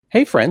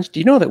Hey friends, do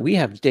you know that we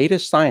have data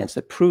science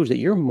that proves that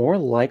you're more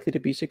likely to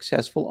be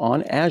successful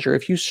on Azure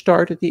if you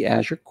start at the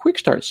Azure Quick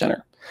Start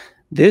Center?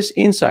 This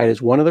insight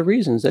is one of the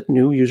reasons that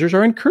new users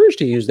are encouraged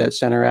to use that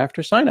center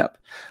after sign up.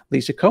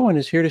 Lisa Cohen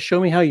is here to show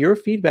me how your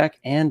feedback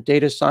and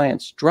data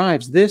science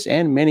drives this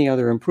and many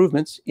other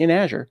improvements in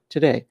Azure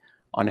today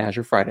on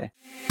Azure Friday.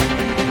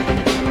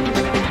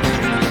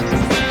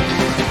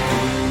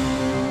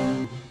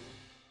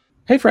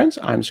 Hey friends,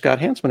 I'm Scott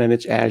Hansman and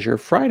it's Azure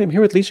Friday. I'm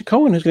here with Lisa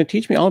Cohen, who's going to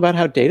teach me all about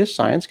how data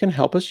science can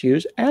help us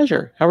use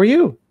Azure. How are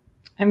you?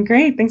 I'm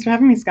great. Thanks for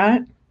having me,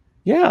 Scott.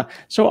 Yeah.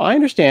 So I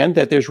understand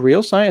that there's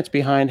real science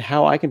behind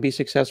how I can be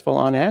successful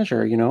on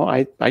Azure.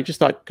 I just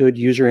thought good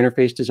user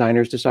interface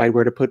designers decide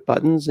where to put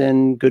buttons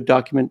and good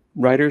document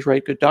writers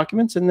write good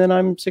documents and then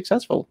I'm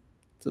successful.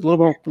 It's a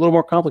little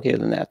more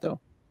complicated than that though.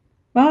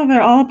 Well,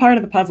 they're all a part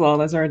of the puzzle.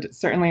 Those are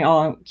certainly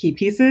all key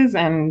pieces.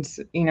 And,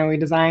 we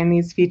design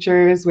these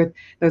features with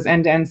those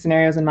end-to-end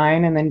scenarios in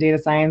mind. And then data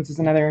science is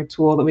another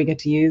tool that we get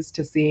to use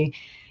to see,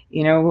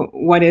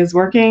 what is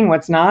working,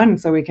 what's not. And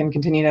so we can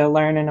continue to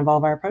learn and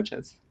evolve our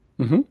approaches.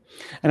 hmm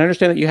And I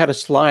understand that you had a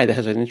slide that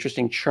has an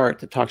interesting chart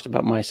that talks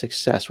about my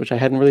success, which I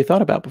hadn't really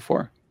thought about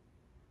before.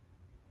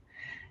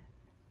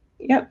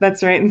 Yep,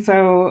 that's right. And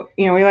so,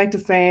 we like to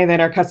say that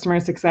our customer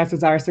success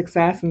is our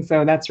success. And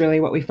so that's really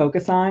what we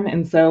focus on.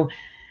 And so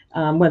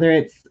whether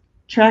it's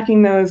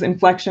tracking those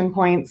inflection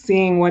points,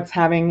 seeing what's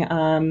having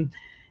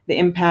the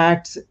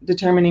impact,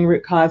 determining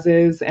root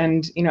causes.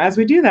 And, as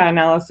we do that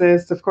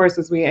analysis, of course,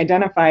 as we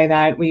identify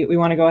that, we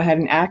want to go ahead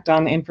and act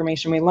on the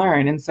information we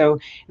learn. And so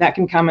that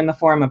can come in the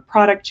form of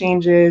product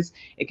changes.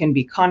 It can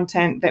be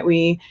content that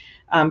we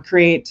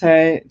create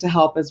to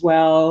help as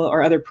well,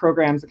 or other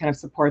programs that kind of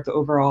support the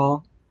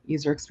overall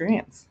user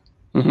experience.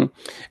 hmm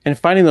And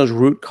finding those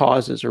root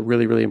causes are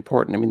really, really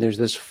important. I mean, there's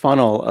this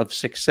funnel of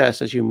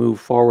success as you move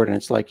forward, and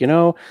it's like,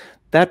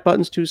 that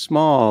button's too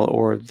small,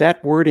 or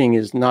that wording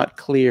is not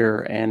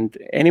clear, and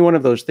any one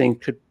of those things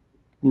could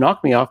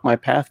knock me off my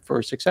path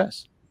for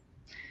success.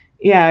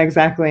 Yeah,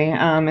 exactly.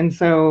 And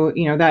so,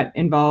 that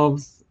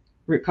involves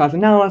root cause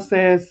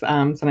analysis,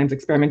 sometimes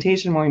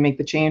experimentation. When we make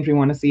the change, we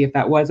want to see if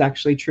that was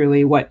actually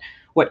truly what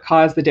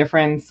caused the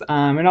difference.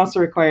 It also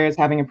requires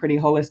having a pretty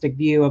holistic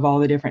view of all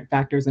the different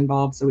factors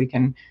involved so we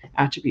can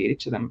attribute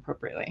each of them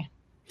appropriately.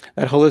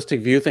 That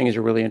holistic view thing is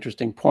a really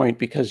interesting point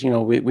because,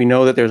 we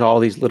know that there's all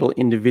these little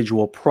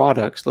individual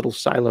products, little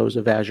silos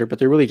of Azure, but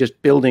they're really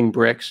just building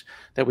bricks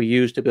that we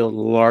use to build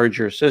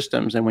larger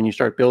systems. And when you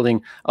start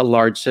building a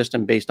large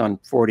system based on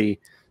 40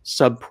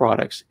 sub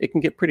products, it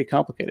can get pretty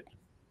complicated.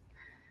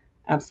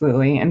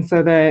 Absolutely. And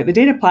so the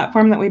data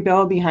platform that we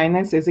build behind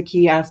this is a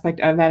key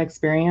aspect of that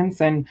experience.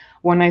 And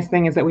one nice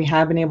thing is that we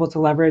have been able to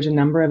leverage a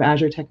number of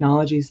Azure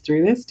technologies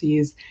through this to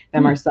use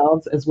them Hmm.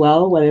 ourselves as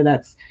well, whether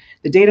that's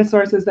the data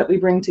sources that we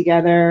bring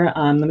together,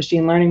 the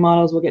machine learning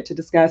models we'll get to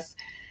discuss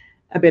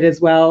a bit as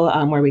well,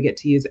 where we get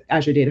to use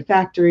Azure Data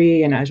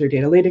Factory and Azure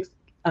Data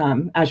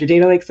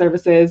Lake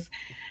services.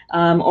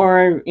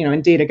 Or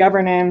in data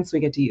governance, we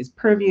get to use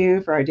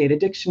Purview for our data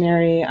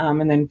dictionary,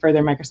 and then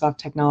further Microsoft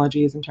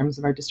technologies in terms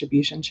of our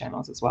distribution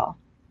channels as well.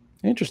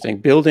 Interesting.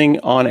 Building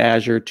on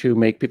Azure to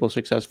make people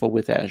successful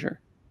with Azure.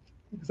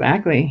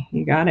 Exactly.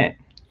 You got it.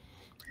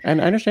 And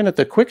I understand that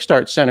the Quick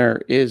Start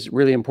Center is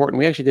really important.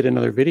 We actually did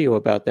another video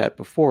about that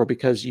before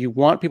because you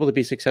want people to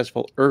be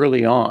successful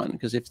early on.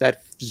 Because if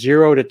that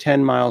 0 to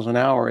 10 miles an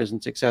hour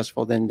isn't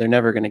successful, then they're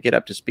never going to get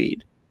up to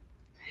speed.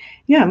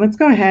 Yeah, let's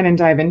go ahead and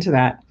dive into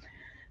that.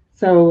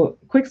 So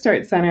Quick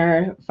Start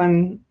Center,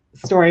 fun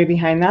story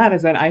behind that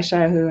is that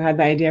Aisha, who had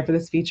the idea for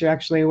this feature,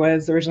 actually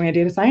was originally a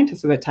data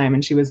scientist at the time,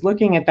 and she was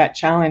looking at that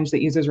challenge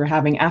that users were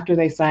having after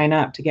they sign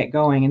up to get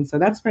going. And so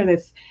that's where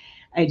this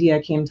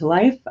idea came to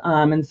life.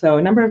 And so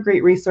a number of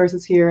great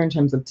resources here in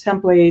terms of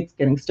templates,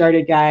 getting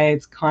started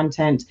guides,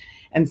 content.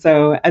 And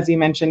so as you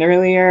mentioned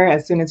earlier,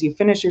 as soon as you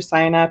finish your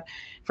sign up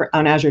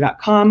on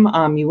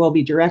azure.com, you will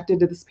be directed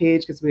to this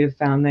page because we have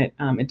found that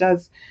it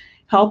does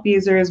help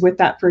users with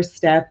that first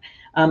step.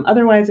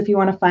 Otherwise, if you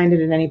want to find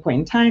it at any point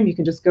in time, you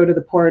can just go to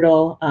the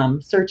portal,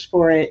 search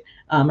for it,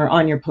 or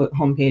on your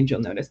homepage, you'll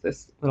notice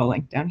this little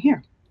link down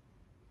here.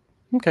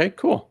 Okay,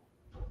 cool.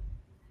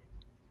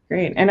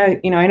 Great. And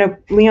I know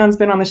Leon's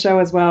been on the show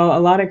as well. A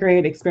lot of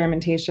great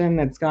experimentation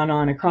that's gone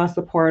on across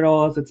the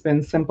portals. It's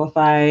been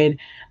simplified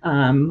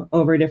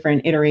over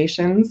different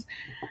iterations.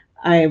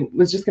 I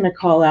was just going to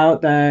call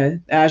out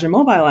the Azure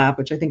mobile app,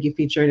 which I think you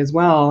featured as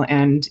well.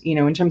 And,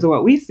 in terms of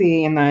what we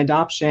see in the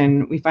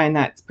adoption, we find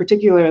that's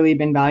particularly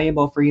been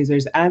valuable for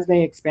users as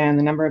they expand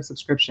the number of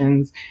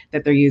subscriptions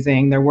that they're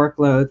using, their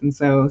workloads. And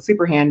so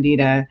super handy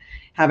to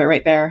have it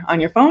right there on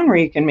your phone where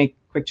you can make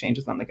quick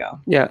changes on the go.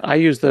 Yeah, I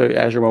use the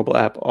Azure mobile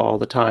app all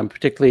the time.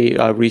 Particularly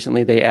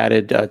recently, they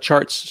added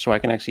charts, so I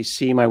can actually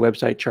see my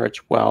website charts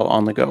while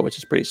on the go, which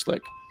is pretty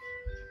slick.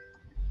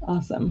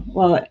 Awesome.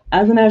 Well,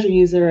 as an Azure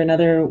user,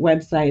 another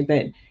website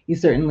that you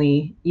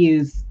certainly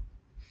use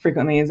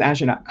frequently is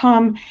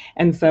Azure.com.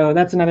 And so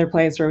that's another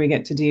place where we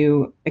get to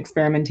do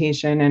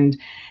experimentation. And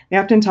they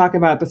often talk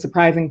about the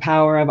surprising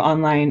power of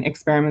online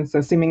experiments.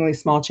 So seemingly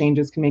small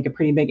changes can make a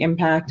pretty big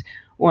impact.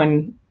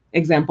 One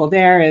example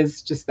there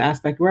is just the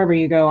aspect wherever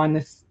you go on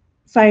this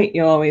site,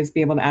 you'll always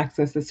be able to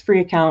access this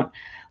free account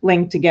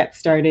link to get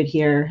started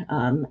here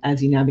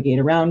as you navigate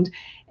around.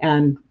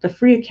 And the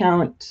free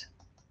account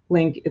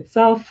link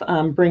itself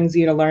brings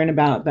you to learn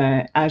about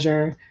the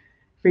Azure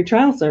free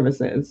trial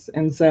services.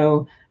 And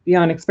so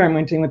beyond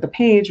experimenting with the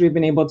page, we've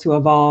been able to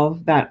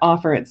evolve that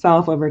offer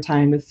itself over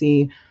time to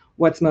see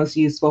what's most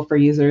useful for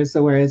users.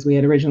 So whereas we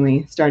had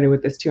originally started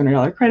with this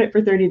 $200 credit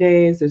for 30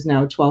 days, there's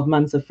now 12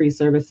 months of free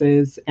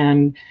services.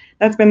 And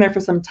that's been there for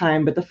some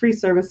time, but the free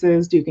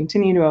services do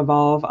continue to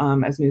evolve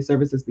as new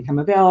services become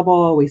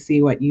available. We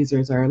see what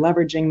users are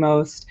leveraging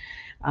most.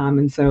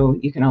 And so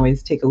you can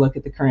always take a look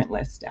at the current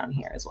list down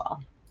here as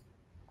well.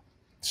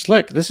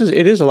 Slick.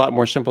 It is a lot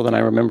more simple than I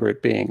remember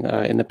it being.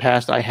 In the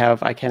past, I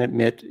can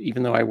admit,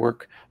 even though I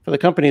work for the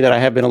company, that I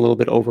have been a little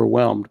bit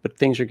overwhelmed, but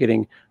things are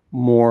getting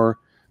more,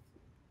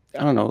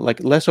 I don't know,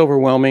 like less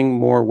overwhelming,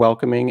 more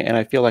welcoming, and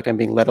I feel like I'm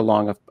being led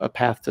along a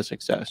path to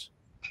success.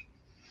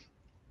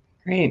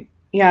 Great.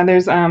 Yeah,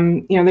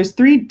 there's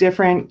three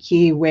different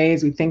key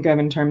ways we think of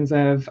in terms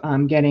of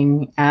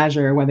getting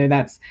Azure, whether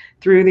that's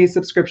through these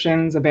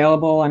subscriptions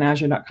available on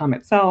Azure.com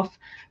itself,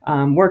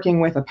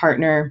 working with a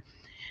partner,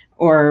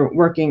 or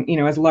working,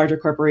 as a larger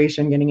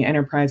corporation, getting an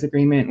enterprise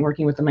agreement,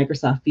 working with the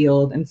Microsoft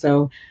field. And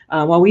so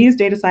while we use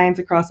data science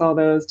across all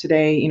those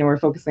today, we're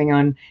focusing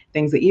on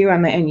things that you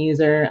and the end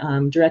user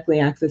directly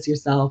access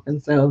yourself.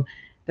 And so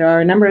there are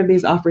a number of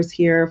these offers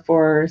here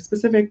for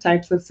specific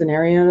types of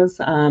scenarios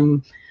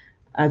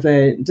as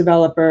a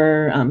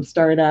developer,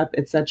 startup,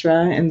 et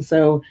cetera. And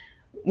so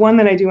one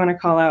that I do want to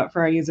call out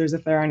for our users,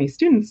 if there are any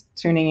students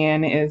tuning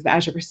in, is the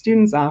Azure for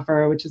Students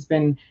offer, which has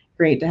been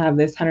great to have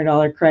this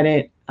 $100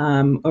 credit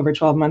over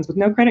 12 months with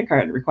no credit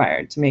card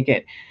required to make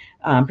it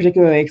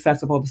particularly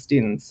accessible to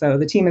students. So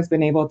the team has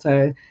been able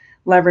to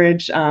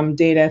leverage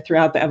data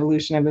throughout the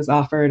evolution of this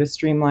offer to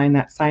streamline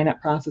that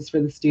sign-up process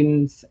for the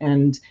students,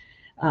 and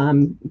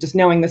just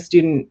knowing the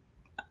student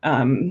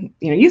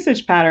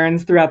usage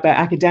patterns throughout the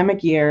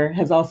academic year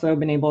has also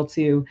been able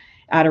to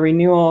add a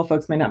renewal.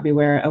 Folks might not be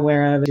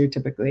aware of, you're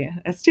typically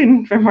a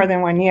student for more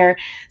than 1 year,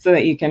 so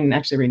that you can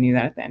actually renew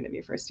that at the end of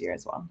your first year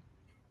as well.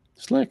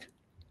 Slick.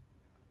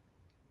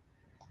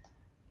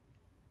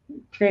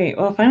 Great.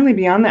 Well, finally,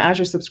 beyond the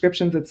Azure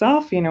subscriptions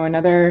itself,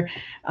 another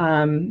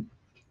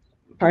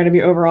part of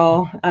your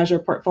overall Azure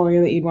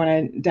portfolio that you'd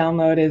want to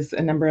download is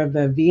a number of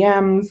the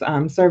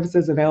VMs,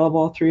 services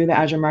available through the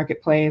Azure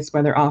Marketplace,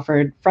 whether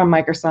offered from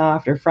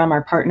Microsoft or from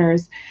our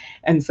partners.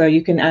 And so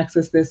you can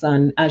access this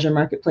on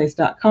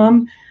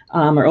azuremarketplace.com,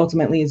 or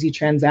ultimately as you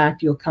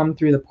transact, you'll come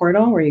through the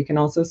portal where you can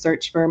also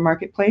search for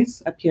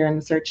Marketplace up here in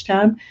the search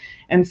tab.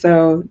 And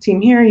so team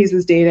here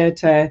uses data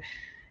to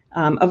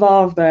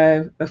evolve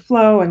the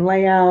flow and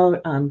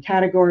layout,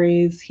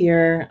 categories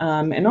here.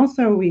 And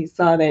also we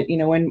saw that,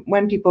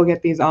 when people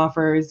get these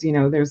offers,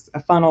 there's a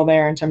funnel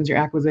there in terms of your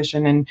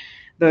acquisition, and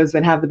those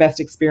that have the best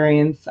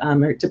experience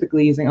are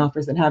typically using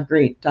offers that have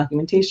great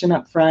documentation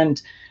up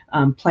front,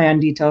 plan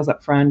details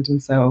up front.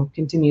 And so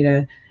continue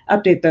to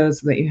update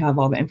those so that you have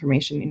all the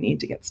information you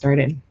need to get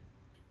started.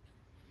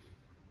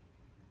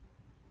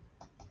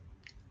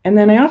 And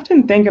then I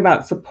often think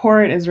about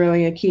support as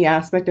really a key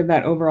aspect of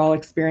that overall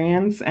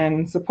experience.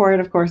 And support,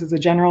 of course, is a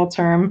general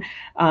term,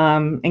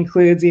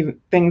 includes even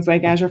things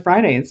like Azure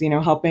Fridays,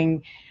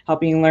 helping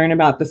learn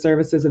about the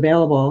services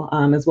available,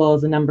 as well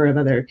as a number of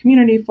other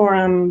community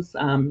forums,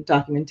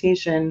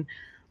 documentation,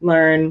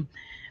 learn.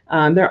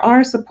 There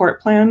are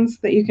support plans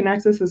that you can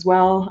access as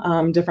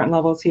well, different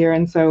levels here.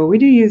 And so we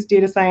do use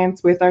data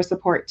science with our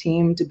support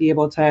team to be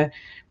able to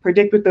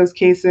predict with those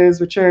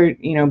cases, which are,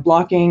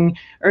 blocking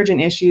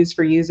urgent issues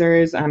for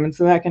users. And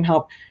so that can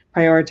help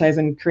prioritize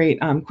and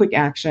create quick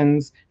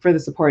actions for the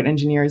support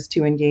engineers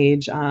to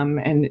engage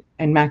and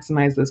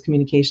maximize those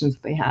communications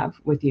that they have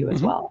with you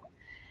as well.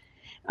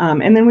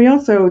 And then we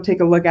also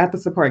take a look at the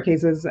support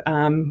cases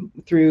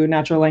through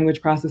natural language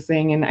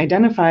processing and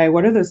identify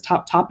what are those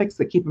top topics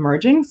that keep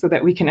emerging so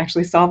that we can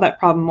actually solve that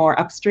problem more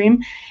upstream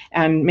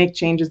and make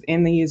changes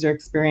in the user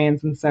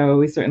experience. And so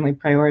we certainly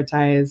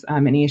prioritize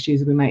any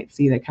issues we might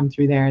see that come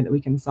through there that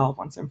we can solve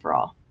once and for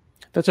all.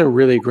 That's a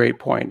really great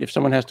point. If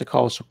someone has to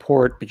call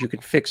support, but you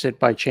can fix it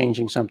by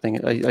changing something,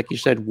 like you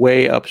said,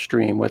 way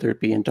upstream, whether it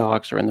be in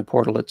Docs or in the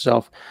portal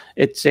itself,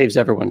 it saves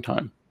everyone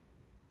time.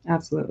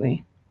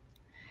 Absolutely.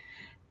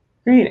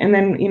 Great. And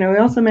then, we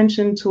also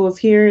mentioned tools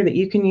here that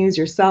you can use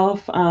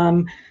yourself to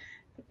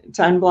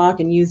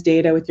unblock and use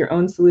data with your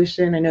own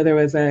solution. I know there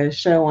was a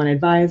show on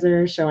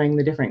Advisor showing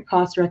the different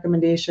cost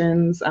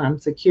recommendations,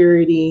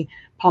 security,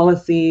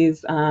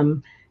 policies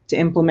to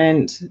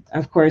implement.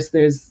 Of course,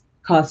 there's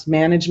cost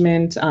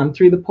management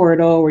through the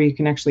portal where you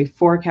can actually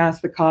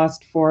forecast the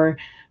cost for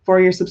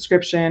your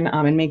subscription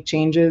and make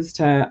changes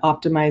to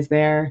optimize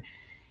there.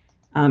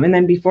 And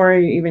then before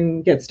you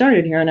even get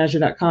started here on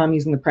Azure.com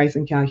using the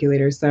pricing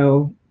calculator.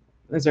 So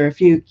those are a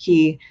few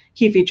key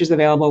features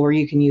available where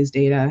you can use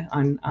data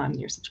on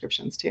your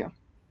subscriptions too.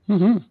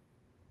 Mm-hmm.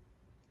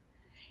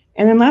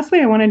 And then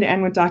lastly, I wanted to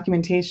end with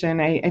documentation.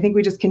 I think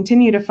we just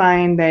continue to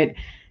find that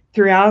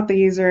throughout the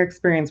user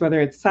experience,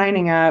 whether it's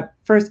signing up,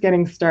 first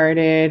getting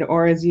started,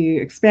 or as you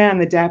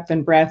expand the depth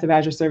and breadth of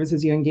Azure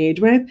services you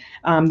engage with,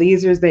 the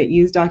users that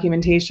use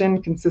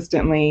documentation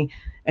consistently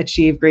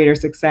achieve greater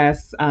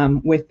success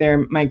with their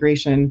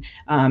migration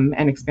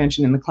and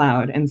expansion in the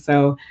cloud. And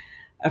so,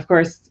 of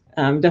course,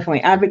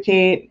 definitely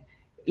advocate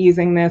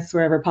using this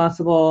wherever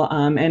possible.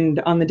 And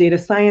on the data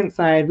science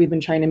side, we've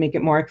been trying to make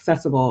it more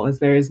accessible, as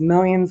there's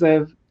millions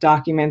of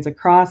documents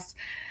across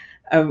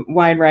a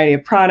wide variety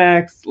of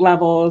products,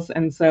 levels.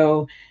 And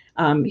so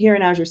here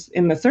in Azure,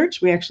 in the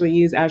search, we actually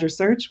use Azure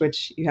Search,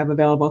 which you have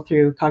available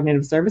through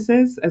Cognitive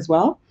Services as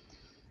well.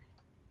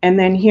 And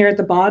then here at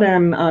the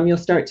bottom, you'll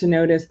start to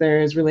notice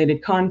there's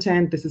related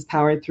content. This is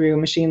powered through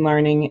machine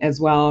learning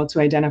as well to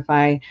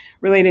identify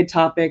related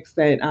topics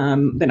that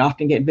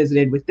often get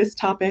visited with this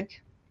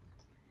topic.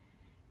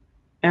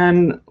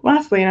 And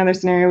lastly, another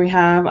scenario we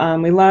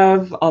have, we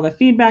love all the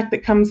feedback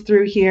that comes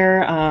through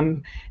here,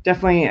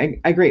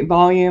 definitely a great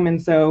volume.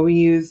 And so we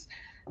use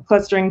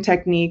clustering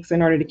techniques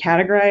in order to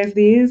categorize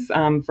these.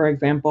 For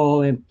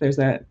example, if there's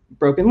a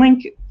broken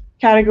link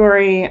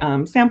category,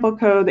 sample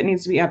code that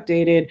needs to be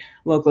updated,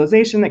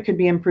 localization that could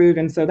be improved.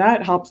 And so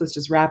that helps us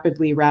just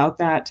rapidly route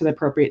that to the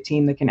appropriate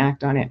team that can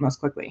act on it most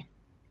quickly.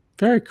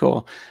 Very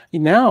cool.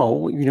 Now,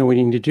 what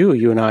we need to do,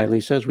 you and I,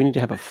 Lisa, is we need to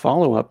have a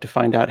follow-up to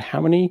find out how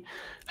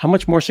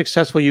much more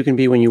successful you can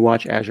be when you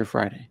watch Azure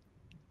Friday.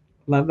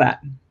 Love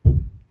that.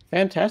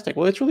 Fantastic.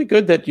 Well, it's really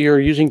good that you're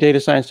using data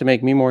science to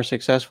make me more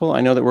successful.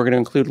 I know that we're going to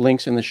include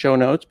links in the show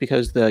notes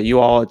because you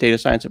all at Data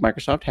Science at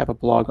Microsoft have a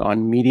blog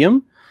on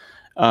Medium,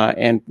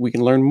 and we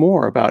can learn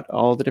more about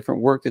all the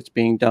different work that's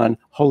being done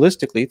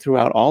holistically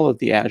throughout all of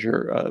the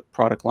Azure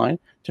product line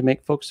to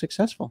make folks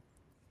successful.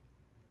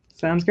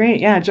 Sounds great.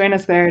 Yeah, join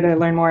us there to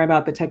learn more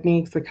about the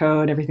techniques, the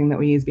code, everything that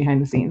we use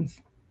behind the scenes.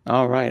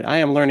 All right. I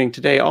am learning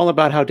today all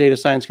about how data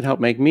science can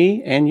help make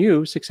me and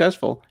you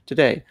successful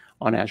today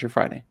on Azure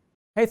Friday.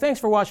 Hey,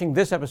 thanks for watching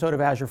this episode of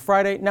Azure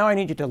Friday. Now I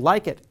need you to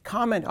like it,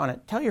 comment on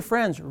it, tell your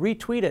friends,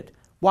 retweet it,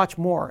 watch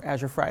more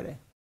Azure Friday.